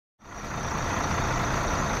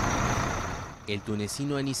El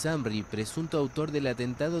tunecino Anis Amri, presunto autor del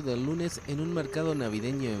atentado del lunes en un mercado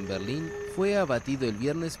navideño en Berlín, fue abatido el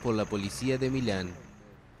viernes por la policía de Milán.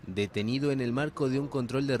 Detenido en el marco de un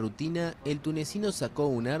control de rutina, el tunecino sacó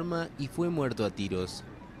un arma y fue muerto a tiros.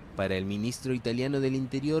 Para el ministro italiano del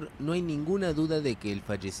Interior, no hay ninguna duda de que el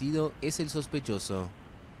fallecido es el sospechoso.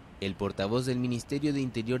 El portavoz del Ministerio de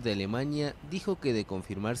Interior de Alemania dijo que de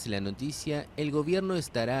confirmarse la noticia, el gobierno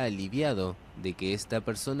estará aliviado de que esta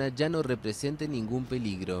persona ya no represente ningún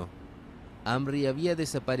peligro. Amri había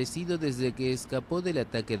desaparecido desde que escapó del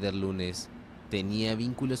ataque del lunes. Tenía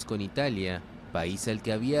vínculos con Italia, país al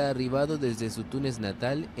que había arribado desde su Túnez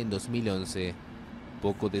natal en 2011.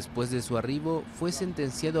 Poco después de su arribo, fue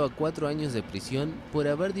sentenciado a 4 años de prisión por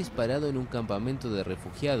haber disparado en un campamento de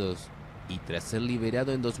refugiados, y tras ser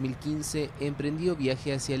liberado en 2015, emprendió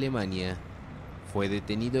viaje hacia Alemania. Fue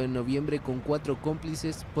detenido en noviembre con 4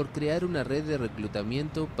 cómplices por crear una red de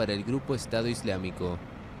reclutamiento para el grupo Estado Islámico.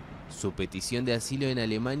 Su petición de asilo en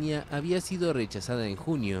Alemania había sido rechazada en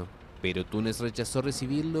junio, pero Túnez rechazó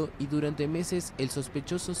recibirlo y durante meses el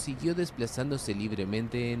sospechoso siguió desplazándose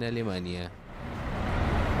libremente en Alemania.